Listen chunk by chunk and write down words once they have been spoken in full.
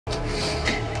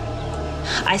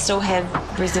I still have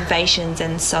reservations,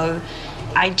 and so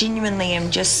I genuinely am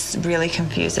just really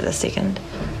confused at the second.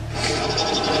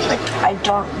 Like, I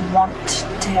don't want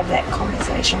to have that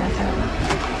conversation with him.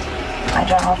 I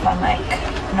don't know if I'm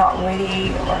like not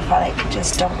ready, or if I like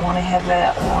just don't want to have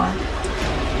it, or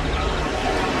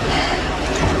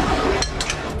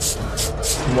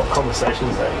What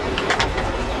conversations though?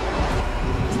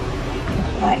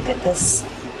 like that this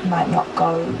might not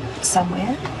go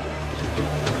somewhere.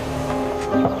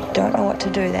 Don't know what to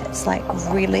do. That's like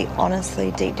really,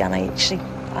 honestly, deep down, I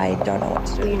don't know what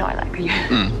to do. You know I like you.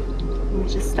 Let me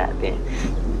just start there.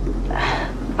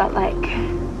 But like,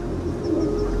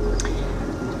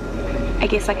 I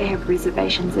guess like I have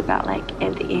reservations about like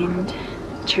at the end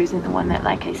choosing the one that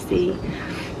like I see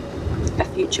a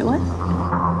future with.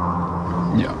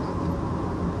 Yeah.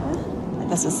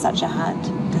 This is such a hard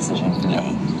decision for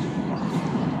me.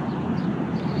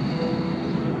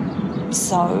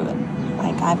 So,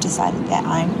 like, I've decided that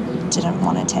I didn't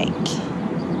want to take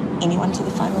anyone to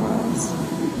the final rose.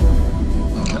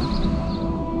 Okay.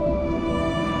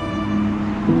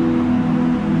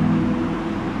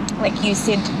 Like you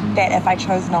said that if I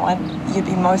chose no one, you'd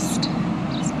be most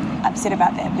upset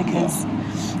about that because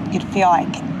you'd feel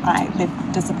like I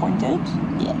left disappointed.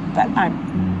 Yeah. But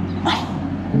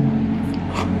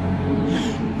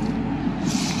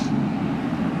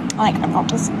I'm not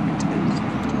disappointed.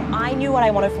 I knew what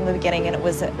I wanted from the beginning, and it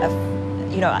was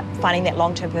finding that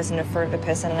long-term person, a forever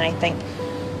person. And I think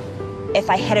if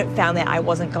I hadn't found that, I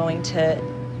wasn't going to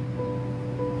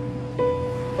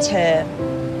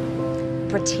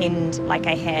pretend like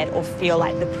I had or feel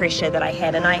like the pressure that I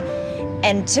had.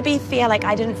 And to be fair, like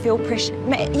I didn't feel pressure.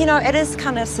 You know, it is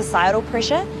kind of societal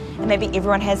pressure, and maybe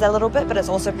everyone has that a little bit, but it's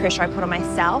also pressure I put on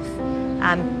myself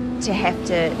to have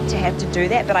to do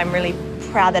that. But I'm really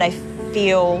proud that I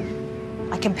feel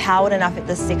like empowered enough at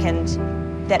this second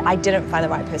that I didn't find the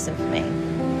right person for me.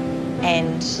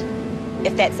 And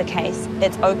if that's the case,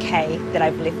 it's okay that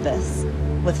I've left this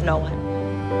with no one.